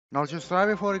Now just right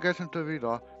before you get into the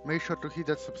video, make sure to hit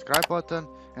that subscribe button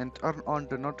and turn on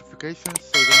the notifications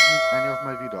so you don't miss any of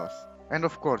my videos. And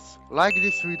of course, like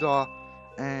this video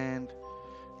and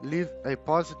leave a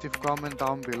positive comment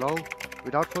down below.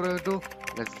 Without further ado,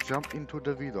 let's jump into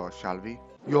the video, shall we?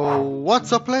 Yo,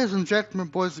 what's up ladies and gentlemen,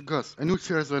 boys and girls, a new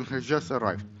series one has just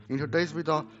arrived. In today's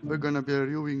video, we're gonna be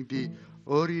reviewing the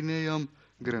Uranium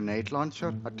grenade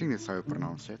launcher. I think that's how you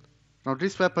pronounce it. Now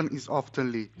this weapon is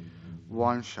oftenly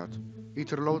one shot. It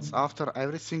reloads after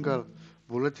every single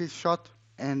bullet is shot,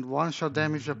 and one shot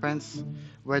damage depends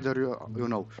whether you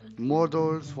know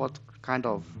models, what kind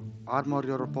of armor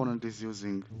your opponent is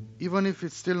using. Even if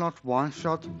it's still not one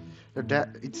shot,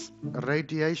 its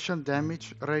radiation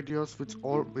damage radius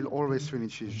will always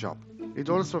finish its job. It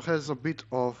also has a bit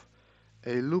of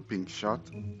a looping shot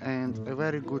and a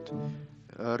very good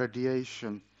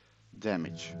radiation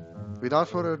damage. Without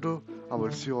further ado, I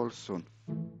will see you all soon.